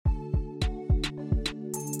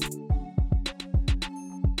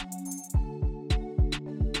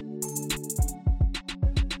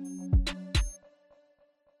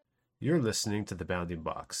You're listening to The Bounding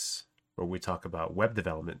Box, where we talk about web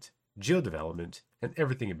development, geo development, and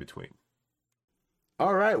everything in between.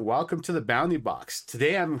 All right, welcome to The Bounding Box.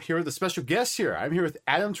 Today I'm here with a special guest here. I'm here with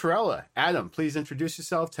Adam Torella. Adam, please introduce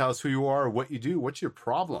yourself. Tell us who you are, what you do, what's your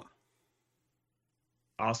problem?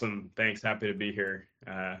 Awesome. Thanks. Happy to be here.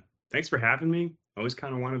 Thanks for having me. Always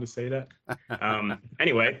kind of wanted to say that.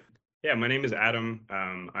 Anyway, yeah, my name is Adam.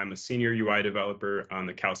 I'm a senior UI developer on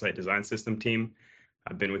the Calcite design system team.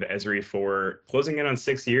 I've been with Esri for closing in on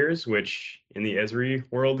 6 years, which in the Esri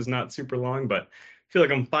world is not super long, but I feel like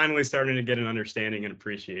I'm finally starting to get an understanding and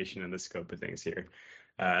appreciation of the scope of things here.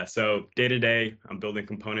 So day to day, I'm building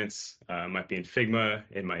components. It might be in Figma,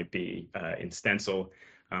 it might be in Stencil.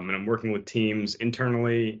 And I'm working with teams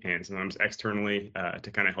internally and sometimes externally to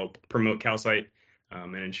kind of help promote Calcite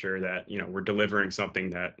and ensure that we're delivering something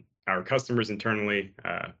that our customers internally,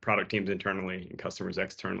 product teams internally, and customers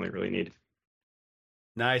externally really need.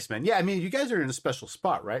 Nice, man. Yeah, I mean, you guys are in a special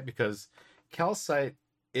spot, right? Because Calcite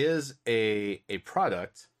is a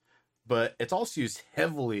product, but it's also used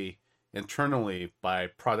heavily internally by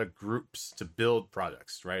product groups to build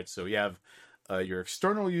products, right? So you have your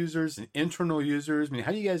external users and internal users. I mean,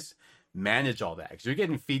 how do you guys manage all that? Because you're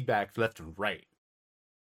getting feedback left and right.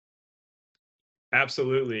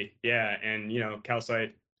 Absolutely. Yeah. And,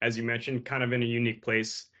 Calcite, as you mentioned, kind of in a unique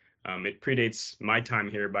place. It predates my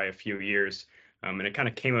time here by a few years. And it kind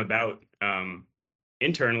of came about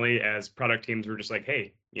internally as product teams were just like,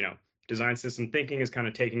 hey, design system thinking is kind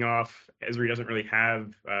of taking off. Esri doesn't really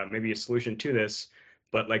have maybe a solution to this.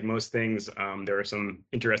 But like most things, there are some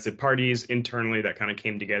interested parties internally that kind of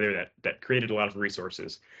came together that created a lot of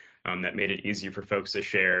resources that made it easier for folks to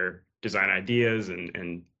share design ideas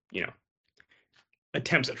and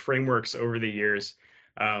attempts at frameworks over the years.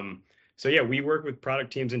 So yeah, we work with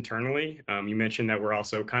product teams internally. You mentioned that we're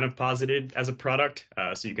also kind of posited as a product.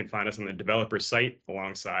 So you can find us on the developer site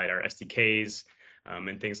alongside our SDKs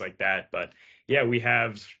and things like that. But yeah, we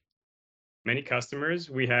have many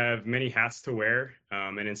customers. We have many hats to wear.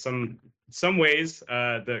 And in some ways,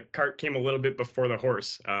 the cart came a little bit before the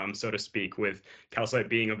horse, so to speak, with Calcite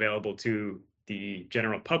being available to the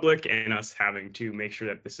general public and us having to make sure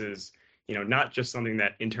that this is not just something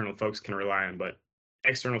that internal folks can rely on, but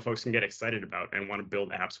external folks can get excited about and want to build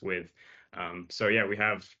apps with. So yeah, we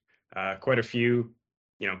have quite a few,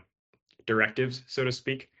 directives, so to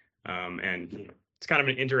speak. And it's kind of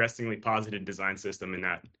an interestingly positive design system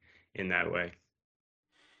in that way.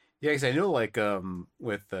 Yeah, because I know like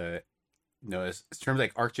with it's terms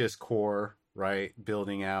like ArcGIS Core, right,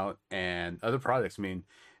 building out and other products. I mean,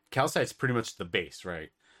 Calcite's pretty much the base, right?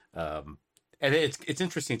 And it's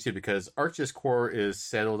interesting too because ArcGIS Core is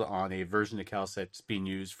settled on a version of Calcite that's being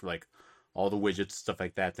used for like all the widgets, stuff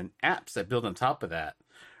like that. Then apps that build on top of that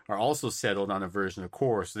are also settled on a version of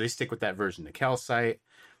Core, so they stick with that version of Calcite.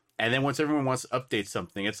 And then once everyone wants to update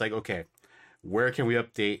something, it's like, okay, where can we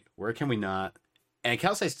update? Where can we not? And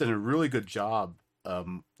Calcite's done a really good job.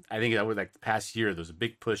 I think that was like the past year, there was a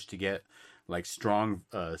big push to get like strong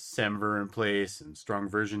Semver in place and strong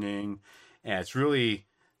versioning. And it's really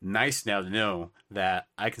nice now to know that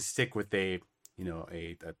I can stick with a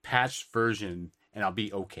patched version and I'll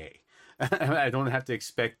be okay. I don't have to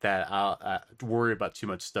expect that I'll worry about too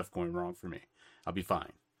much stuff going wrong for me. I'll be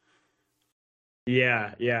fine.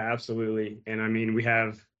 Yeah, absolutely. And I mean, we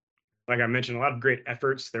have, like I mentioned, a lot of great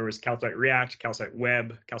efforts. There was Calcite React, Calcite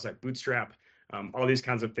Web, Calcite Bootstrap, all these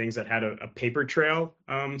kinds of things that had a paper trail,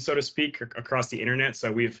 so to speak, across the internet.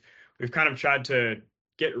 So we've kind of tried to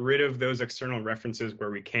get rid of those external references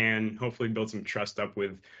where we can, hopefully build some trust up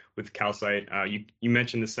with Calcite. You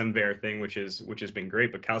mentioned the Semver thing, which has been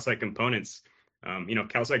great, but Calcite Components,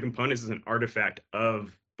 Calcite Components is an artifact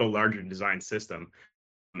of the larger design system.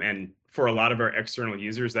 And for a lot of our external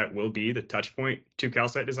users, that will be the touch point to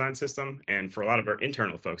Calcite design system, and for a lot of our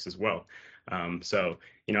internal folks as well. So,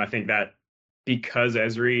 I think that because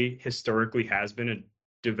Esri historically has been a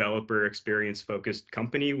developer experience focused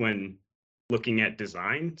company when looking at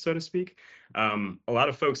design, so to speak, a lot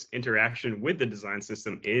of folks' interaction with the design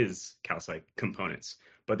system is Calcite components,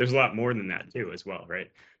 but there's a lot more than that too as well,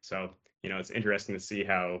 right? So, it's interesting to see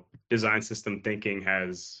how design system thinking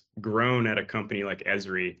has grown at a company like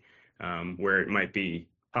Esri, where it might be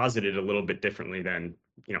posited a little bit differently than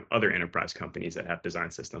other enterprise companies that have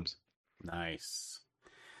design systems. Nice.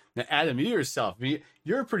 Now, Adam, you yourself,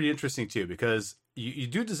 you're pretty interesting too because you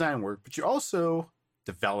do design work, but you're also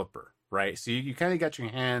developer, right? So you kind of got your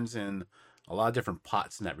hands in a lot of different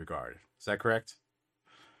pots in that regard. Is that correct?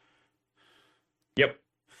 Yep.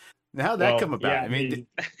 Now, how'd that come about? Yeah, I mean,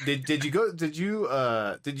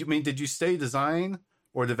 did you study design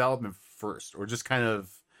or development first, or just kind of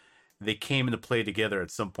they came into play together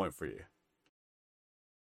at some point for you?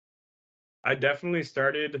 I definitely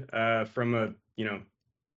started from a,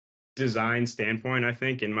 design standpoint, I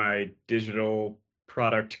think, in my digital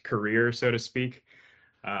product career, so to speak.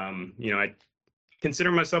 I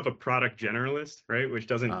consider myself a product generalist, right? Which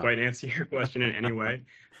doesn't Uh, quite answer your question in any way.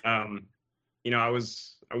 Um, I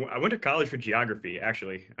went to college for geography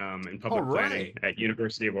actually, in all public planning right. at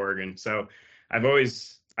University of Oregon. So I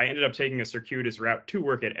ended up taking a circuitous route to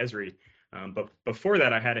work at Esri. But before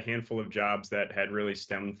that, I had a handful of jobs that had really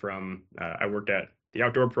stemmed from, I worked at the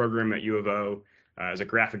outdoor program at U of O, as a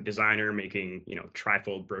graphic designer, making,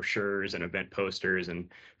 trifold brochures and event posters. And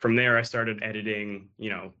from there, I started editing,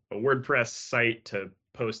 a WordPress site to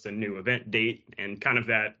post a new event date, and kind of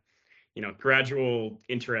that, gradual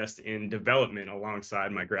interest in development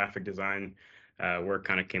alongside my graphic design work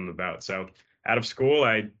kind of came about. So out of school,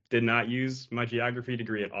 I did not use my geography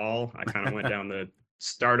degree at all. I kind of went down the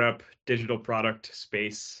startup digital product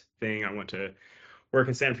space thing. I went to work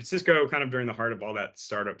in San Francisco, kind of during the heart of all that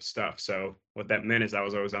startup stuff. So what that meant is I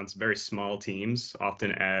was always on some very small teams,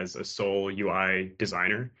 often as a sole UI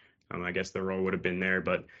designer. I guess the role would have been there,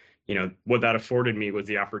 but what that afforded me was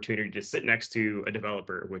the opportunity to sit next to a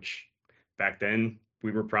developer, which back then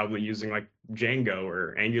we were probably using like Django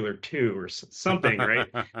or Angular 2 or something, right?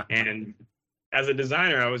 And as a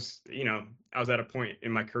designer, I was at a point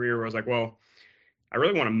in my career where I was like, well, I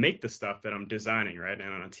really want to make the stuff that I'm designing, right?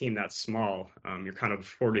 And on a team that small, you're kind of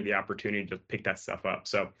afforded the opportunity to pick that stuff up.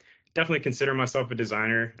 So definitely consider myself a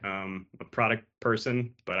designer, a product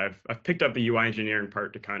person, but I've picked up the UI engineering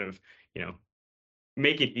part to kind of, you know,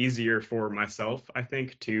 make it easier for myself, I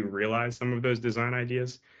think, to realize some of those design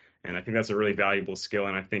ideas. And I think that's a really valuable skill.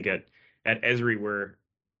 And I think at Esri, we're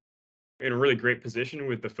in a really great position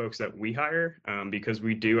with the folks that we hire, because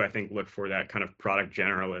we do, I think, look for that kind of product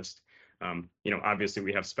generalist. Obviously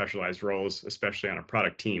we have specialized roles, especially on our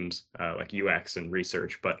product teams, like UX and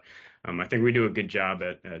research. But I think we do a good job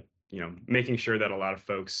at making sure that a lot of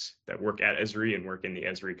folks that work at Esri and work in the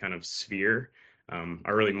Esri kind of sphere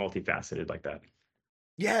are really multifaceted like that.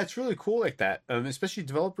 Yeah, it's really cool like that, especially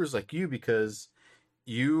developers like you, because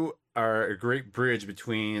you are a great bridge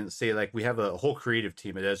between, say, like we have a whole creative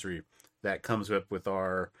team at Esri that comes up with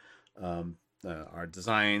our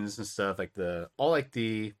designs and stuff, like the all like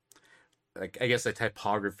the like I guess like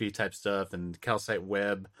typography type stuff and Calcite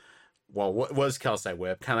Web. Well, what was Calcite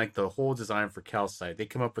Web? Kind of like the whole design for Calcite. They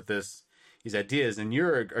come up with these ideas, and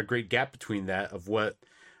you're a great gap between that of what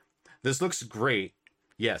this looks great,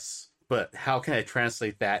 yes, but how can I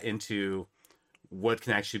translate that into what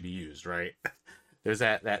can actually be used, right? There's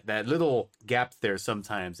that little gap there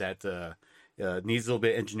sometimes that needs a little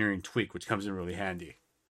bit of engineering tweak, which comes in really handy.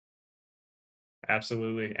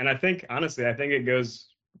 Absolutely. And I think, honestly, I think it goes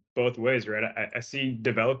both ways, right? I see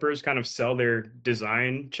developers kind of sell their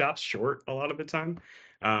design chops short a lot of the time.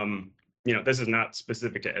 This is not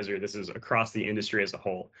specific to Ezra. This is across the industry as a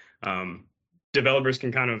whole. Developers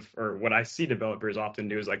can kind of, or what I see developers often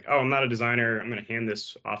do is like, oh, I'm not a designer. I'm going to hand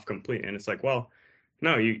this off complete. And it's like, well,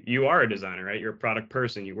 no, you are a designer, right? You're a product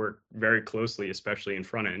person. You work very closely, especially in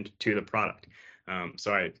front end, to the product.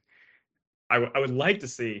 So I would like to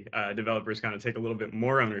see developers kind of take a little bit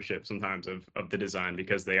more ownership sometimes of the design,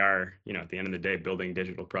 because they are, at the end of the day, building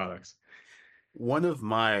digital products. One of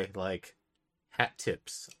my like hat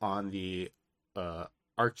tips on the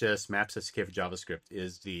ArcGIS Maps SDK for JavaScript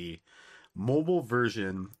is the mobile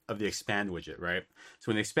version of the expand widget, right? So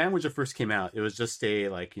when the expand widget first came out, it was just a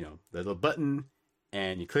like, the little button,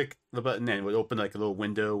 and you click the button and it would open like a little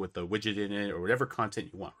window with the widget in it or whatever content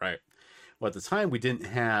you want, right? Well, at the time we didn't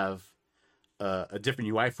have a different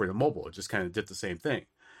UI for the mobile. It just kind of did the same thing.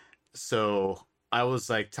 So I was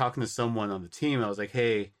like talking to someone on the team. I was like,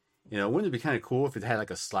 hey, wouldn't it be kind of cool if it had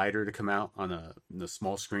like a slider to come out on the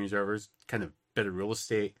small screens or whatever? It's kind of better real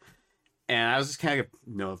estate. And I was just kind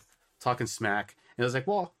of, talking smack. And I was like,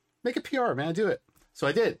 well, make a PR, man. Do it. So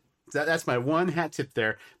I did. That's my one hat tip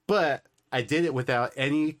there. But I did it without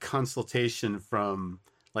any consultation from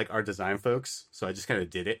like our design folks. So I just kind of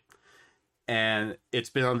did it. And it's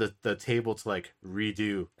been on the table to like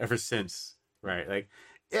redo ever since, right? Like,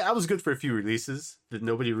 yeah, I was good for a few releases that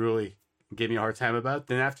nobody really gave me a hard time about.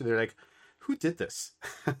 Then after they're like, who did this?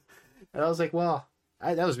 And I was like, well,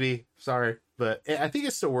 that was me. Sorry. But I think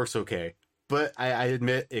it still works okay. But I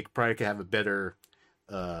admit it probably could have a better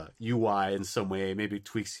UI in some way, maybe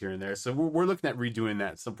tweaks here and there. So we're looking at redoing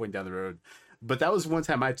that at some point down the road. But that was one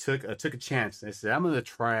time I took a chance. And I said, I'm going to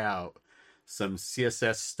try out some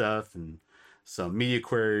CSS stuff and some media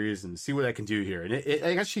queries and see what I can do here. And it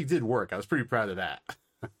actually did work. I was pretty proud of that.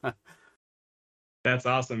 That's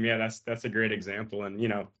awesome. Yeah, that's a great example. And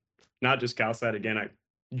not just Calcite. Again, I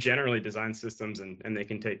generally design systems, and they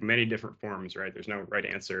can take many different forms, right? There's no right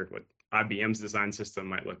answer. What IBM's design system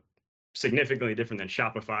might look significantly different than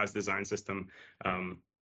Shopify's design system.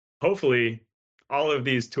 Hopefully, all of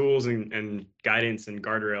these tools and guidance and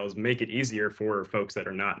guardrails make it easier for folks that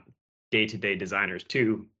are not day-to-day designers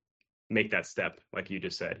to make that step, like you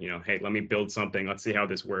just said. Hey, let me build something. Let's see how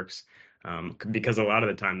this works. Because a lot of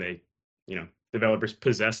the time developers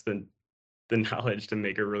possess the knowledge to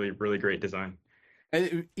make a really, really great design.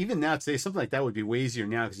 And even now today, something like that would be way easier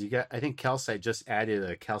now because I think Calcite just added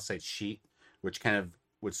a Calcite sheet, which kind of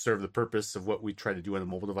would serve the purpose of what we try to do on a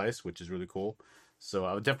mobile device, which is really cool. So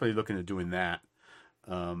I would definitely look into doing that.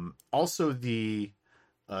 Also, the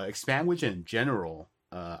expand widget in general,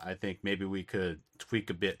 I think maybe we could tweak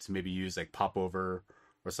a bit to maybe use like Popover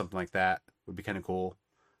or something like that. Would be kind of cool.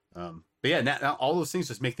 But yeah, now all those things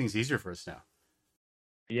just make things easier for us now.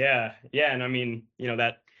 Yeah, and I mean,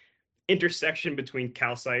 that intersection between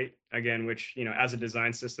Calcite, again, which, as a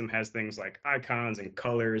design system has things like icons and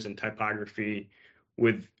colors and typography,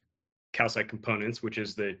 with Calcite components, which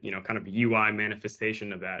is the, kind of UI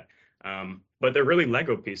manifestation of that. But they're really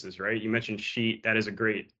Lego pieces, right? You mentioned Sheet. That is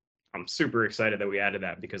I'm super excited that we added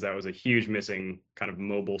that because that was a huge missing kind of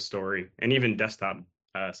mobile story and even desktop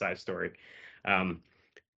size story.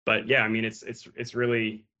 But yeah, I mean, it's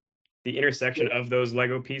really the intersection of those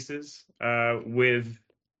Lego pieces with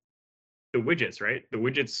the widgets, right? The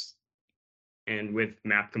widgets and with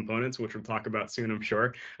map components, which we'll talk about soon, I'm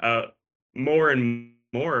sure. More and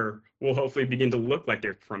more will hopefully begin to look like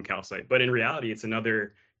they're from Calcite, but in reality, it's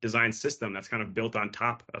another design system that's kind of built on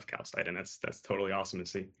top of Calcite, and that's totally awesome to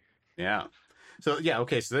see. Yeah. So yeah,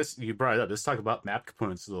 okay. So you brought it up. Let's talk about map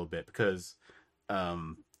components a little bit because, I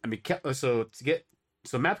mean,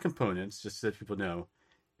 so map components, just so that people know,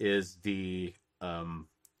 is the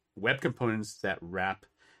web components that wrap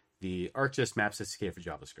the ArcGIS Maps SDK for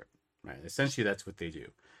JavaScript, right? Essentially, that's what they do.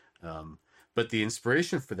 But the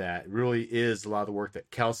inspiration for that really is a lot of the work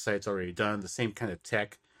that Calcite's already done. The same kind of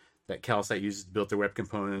tech that Calcite uses to build their web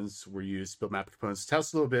components were used to build map components. Tell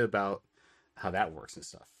us a little bit about how that works and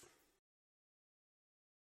stuff.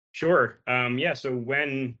 Sure. Yeah. So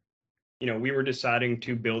when we were deciding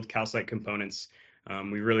to build Calcite components,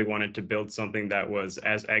 we really wanted to build something that was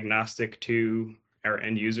as agnostic to our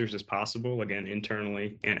end users as possible, again,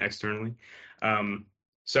 internally and externally.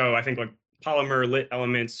 So I think like Polymer lit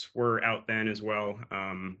elements were out then as well.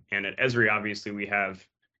 And at Esri, obviously, we have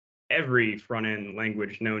every front end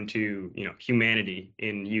language known to humanity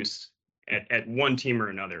in use at one team or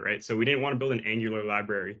another, right? So we didn't want to build an Angular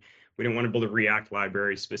library. We didn't want to build a React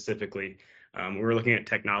library specifically. We were looking at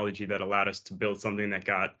technology that allowed us to build something that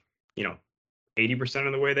got 80%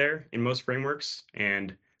 of the way there in most frameworks.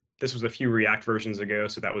 And this was a few React versions ago,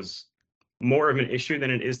 so that was more of an issue than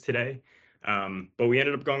it is today. But we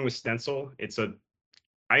ended up going with Stencil.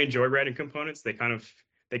 I enjoy writing components. They kind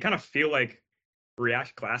of feel like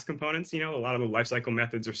React class components. A lot of the lifecycle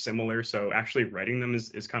methods are similar, so actually writing them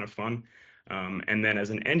is kind of fun. And then as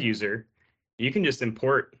an end user, you can just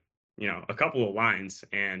import a couple of lines,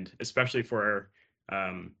 and especially for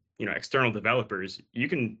external developers, you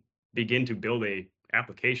can begin to build a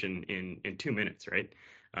application in 2 minutes, right?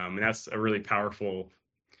 And that's a really powerful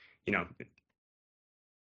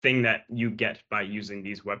thing that you get by using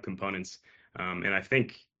these web components. And I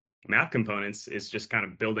think map components is just kind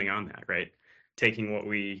of building on that, right? Taking what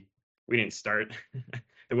we didn't start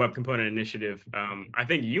the web component initiative. I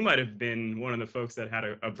think you might have been one of the folks that had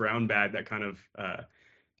a brown bag that kind of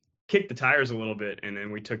kicked the tires a little bit, and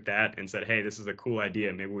then we took that and said, hey, this is a cool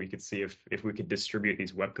idea. Maybe we could see if we could distribute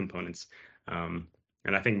these web components. And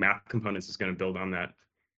I think map components is going to build on that.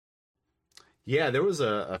 Yeah, there was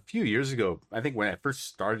a few years ago, I think when I first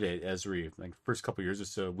started at Esri, like first couple years or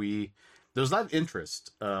so, there was a lot of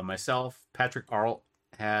interest. Myself, Patrick Arlt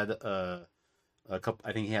had a couple,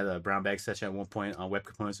 I think he had a brown bag session at one point on web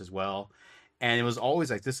components as well. And it was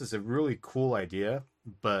always like, this is a really cool idea,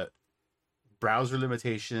 but browser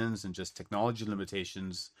limitations and just technology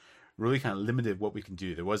limitations really kind of limited what we can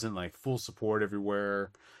do. There wasn't like full support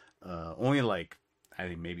everywhere. Only like, I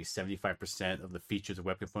think maybe 75% of the features of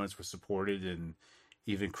web components were supported, and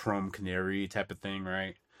even Chrome Canary type of thing,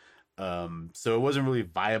 right? So it wasn't really a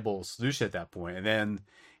viable solution at that point. And then,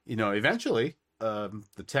 eventually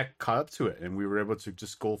the tech caught up to it, and we were able to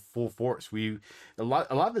just go full force. A lot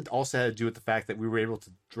of it also had to do with the fact that we were able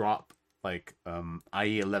to drop like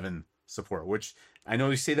IE 11 support, which I know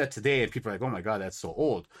you say that today and people are like, oh my god, that's so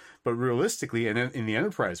old, but realistically, and in the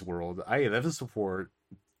enterprise world, IE 11 support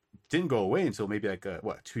didn't go away until maybe like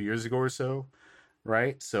 2 years ago or so,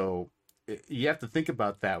 right? So you have to think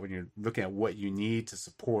about that when you're looking at what you need to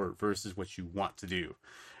support versus what you want to do,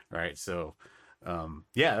 right? So,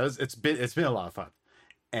 yeah, it's been a lot of fun.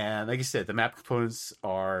 And like you said, the map components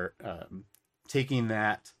are taking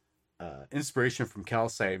that inspiration from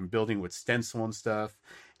Calcite and building with stencil and stuff.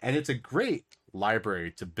 And it's a great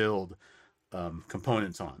library to build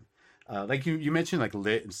components on. Like you mentioned, like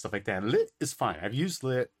Lit and stuff like that. Lit is fine. I've used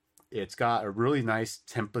Lit. It's got a really nice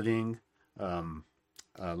templating,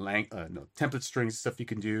 template strings stuff you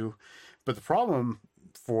can do. But the problem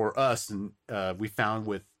for us, and we found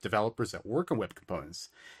with developers that work on web components,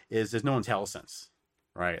 is there's no IntelliSense,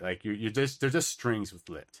 right? Like you're just they're just strings with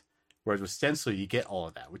Lit. Whereas with Stencil, you get all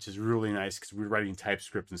of that, which is really nice because we're writing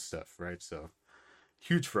TypeScript and stuff, right? So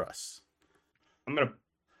huge for us. I'm gonna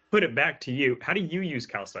put it back to you. How do you use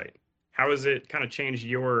Calcite? How has it kind of changed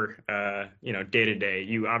your day to day?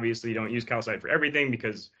 You obviously don't use Calcite for everything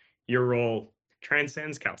because your role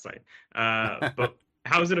transcends Calcite. But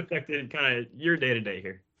how has it affected kind of your day to day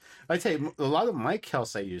here? I'd say a lot of my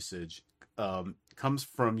Calcite usage comes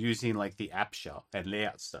from using like the app shell and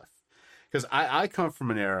layout stuff. Because I come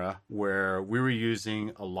from an era where we were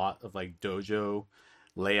using a lot of like Dojo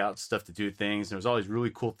layout stuff to do things. There was all these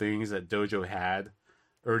really cool things that Dojo had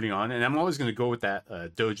early on, and I'm always going to go with that.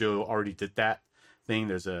 Dojo already did that thing.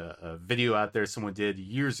 There's a video out there someone did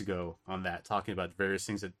years ago on that, talking about various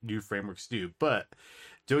things that new frameworks do. But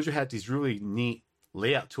Dojo had these really neat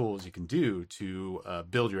layout tools you can do to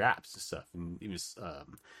build your apps and stuff, and even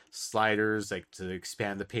sliders like to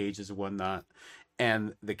expand the pages and whatnot.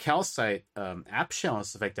 And the Calcite app shell and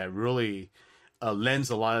stuff like that really lends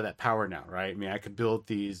a lot of that power now, right? I mean, I could build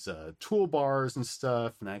these toolbars and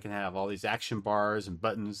stuff, and I can have all these action bars and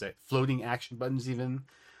buttons, that floating action buttons even,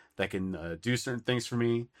 that can do certain things for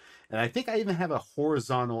me. And I think I even have a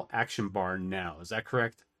horizontal action bar now. Is that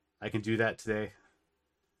correct? I can do that today.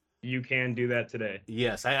 You can do that today.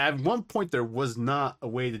 Yes, at one point there was not a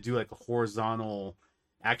way to do like a horizontal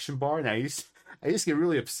action bar, and I used to get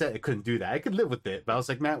really upset I couldn't do that. I could live with it, but I was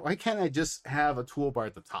like, man, why can't I just have a toolbar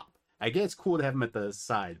at the top? I guess it's cool to have them at the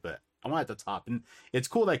side, but I want it at the top, and it's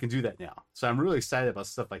cool that I can do that now. So I'm really excited about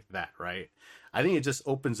stuff like that, right? I think it just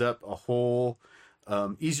opens up a whole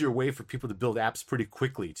easier way for people to build apps pretty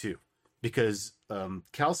quickly too, because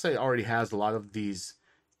Calcite already has a lot of these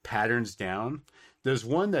patterns down. There's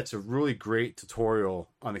one that's a really great tutorial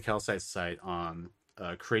on the Calcite site on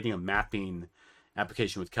creating a mapping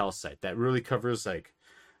application with Calcite that really covers like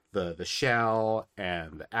the shell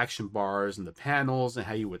and the action bars and the panels and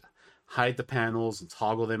how you would hide the panels and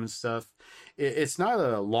toggle them and stuff. It's not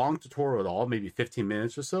a long tutorial at all, maybe 15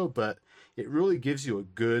 minutes or so, but it really gives you a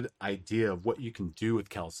good idea of what you can do with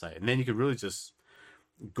Calcite. And then you can really just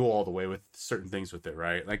go all the way with certain things with it,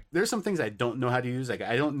 right? Like there's some things I don't know how to use. Like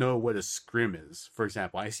I don't know what a scrim is, for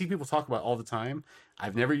example. I see people talk about it all the time.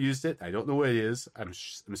 I've never used it. I don't know what it is. I'm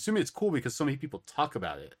assuming it's cool because so many people talk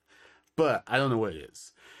about it, but I don't know what it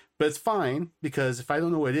is. But it's fine because if I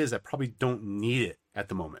don't know what it is, I probably don't need it at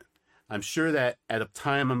the moment. I'm sure that at a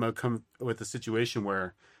time I'm going to come with a situation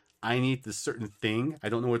where I need this certain thing. I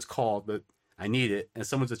don't know what it's called, but I need it. And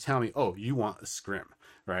someone's going to tell me, oh, you want a scrim,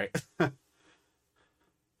 right?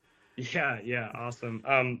 Yeah,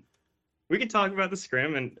 awesome. We could talk about the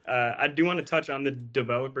scrim, and I do want to touch on the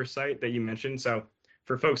developer site that you mentioned. So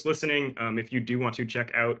for folks listening, if you do want to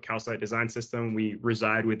check out Calcite Design System, we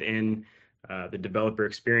reside within the developer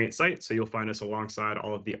experience site. So you'll find us alongside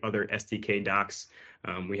all of the other SDK docs.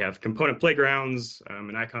 We have component playgrounds,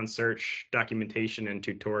 an icon search, documentation, and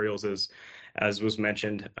tutorials as was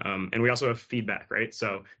mentioned. And we also have feedback, right?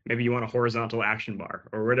 So maybe you want a horizontal action bar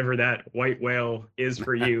or whatever that white whale is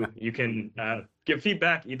for you. You can give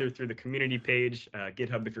feedback either through the community page,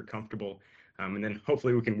 GitHub if you're comfortable. And then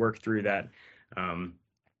hopefully we can work through that,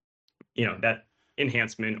 that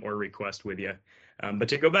enhancement or request with you. But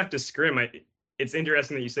to go back to Scrim, it's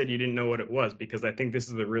interesting that you said you didn't know what it was, because I think this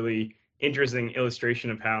is a really interesting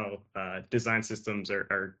illustration of how design systems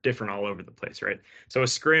are different all over the place, right? So a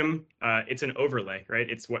scrim, it's an overlay, right?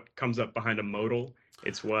 It's what comes up behind a modal.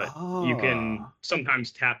 It's what you can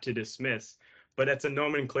sometimes tap to dismiss, but that's a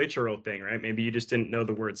nomenclatural thing, right? Maybe you just didn't know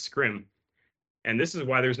the word scrim. And this is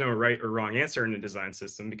why there's no right or wrong answer in a design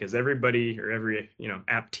system, because everybody or every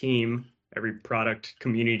app team, every product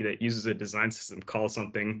community that uses a design system calls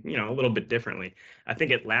something a little bit differently. I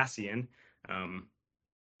think Atlassian,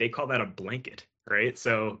 they call that a blanket, right?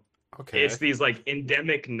 So it's these like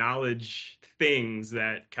endemic knowledge things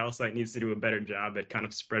that Calcite needs to do a better job at kind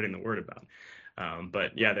of spreading the word about.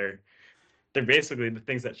 But yeah, they're basically the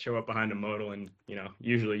things that show up behind a modal, and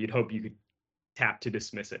usually you'd hope you could tap to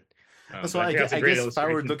dismiss it. So But I think that's a I great guess if I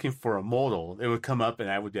were illustration. looking for a modal, it would come up and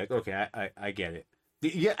I would be like, okay, I get it.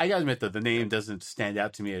 Yeah, I gotta admit that the name doesn't stand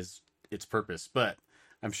out to me as its purpose, but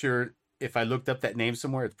I'm sure if I looked up that name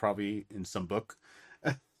somewhere, it's probably in some book,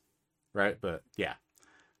 right? But yeah,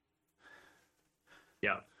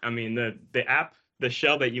 Yeah, I mean the app, the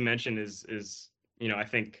shell that you mentioned is I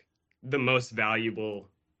think the most valuable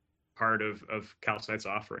part of Calcite's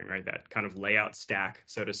offering, right? That kind of layout stack,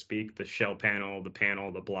 so to speak, the shell panel,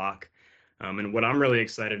 the block. And what I'm really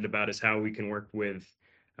excited about is how we can work with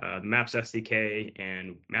the Maps SDK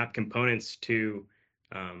and map components to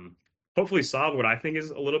hopefully solve what I think is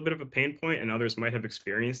a little bit of a pain point, and others might have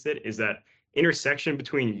experienced it, is that intersection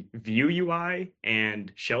between Vue UI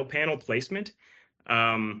and shell panel placement.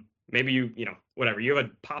 Maybe whatever, you have a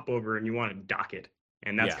popover and you want to dock it,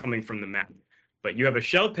 and that's yeah, coming from the map. But you have a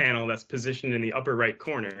shell panel that's positioned in the upper right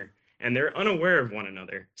corner, and they're unaware of one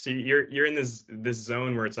another. So you're in this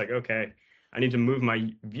zone where it's like, okay, I need to move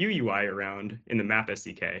my Vue UI around in the map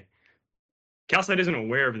SDK. Calcite isn't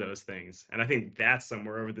aware of those things, and I think that's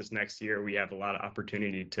somewhere over this next year we have a lot of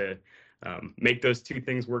opportunity to make those two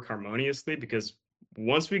things work harmoniously. Because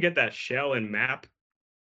once we get that shell and map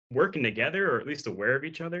working together, or at least aware of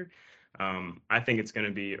each other, I think it's going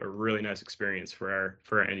to be a really nice experience for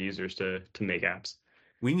our end users to make apps.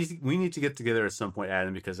 we need to get together at some point,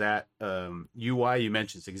 Adam, because that UI you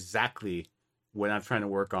mentioned is exactly what I'm trying to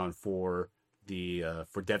work on for the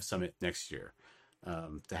for Dev Summit next year,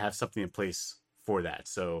 to have something in place for that.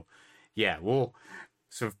 So yeah,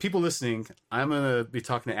 so for people listening, I'm gonna be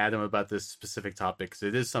talking to Adam about this specific topic because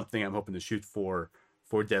it is something I'm hoping to shoot for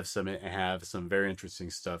Dev Summit and have some very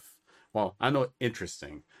interesting stuff. Well, I know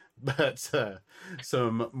interesting, but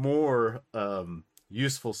some more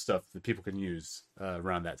useful stuff that people can use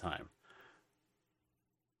around that time.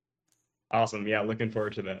 Awesome. Yeah, looking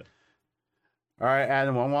forward to that. All right,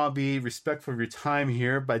 Adam, I want to be respectful of your time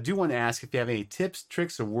here, but I do want to ask if you have any tips,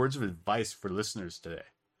 tricks, or words of advice for listeners today.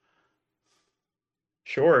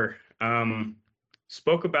 Sure.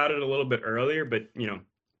 Spoke about it a little bit earlier, but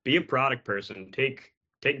be a product person. Take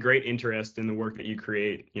great interest in the work that you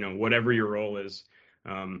create. Whatever your role is.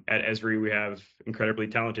 At Esri, we have incredibly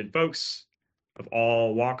talented folks of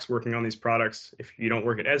all walks working on these products. If you don't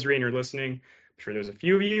work at Esri and you're listening, I'm sure there's a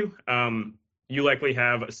few of you. You likely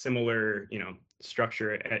have a similar,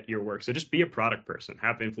 structure at your work. So just be a product person.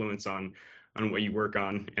 Have influence on what you work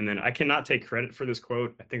on. And then I cannot take credit for this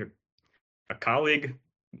quote. I think a colleague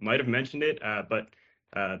might have mentioned it, but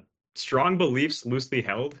strong beliefs loosely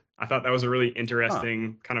held. I thought that was a really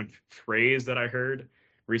interesting kind of phrase that I heard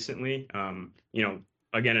recently.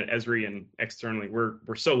 Again, at Esri and externally,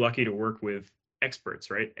 we're so lucky to work with experts,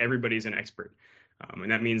 right? Everybody's an expert. And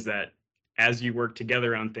that means that as you work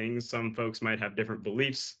together on things, some folks might have different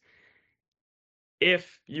beliefs.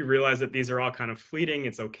 If you realize that these are all kind of fleeting,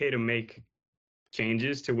 it's okay to make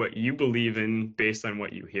changes to what you believe in based on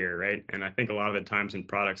what you hear, right? And I think a lot of the times in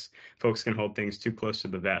products, folks can hold things too close to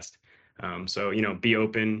the vest. So, be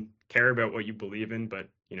open, care about what you believe in, but,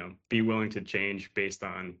 be willing to change based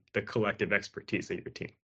on the collective expertise of your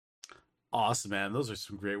team. Awesome, man. Those are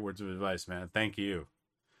some great words of advice, man. Thank you.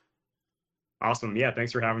 Awesome. Yeah,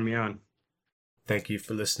 thanks for having me on. Thank you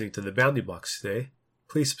for listening to the Bounding Box today.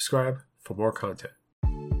 Please subscribe for more content.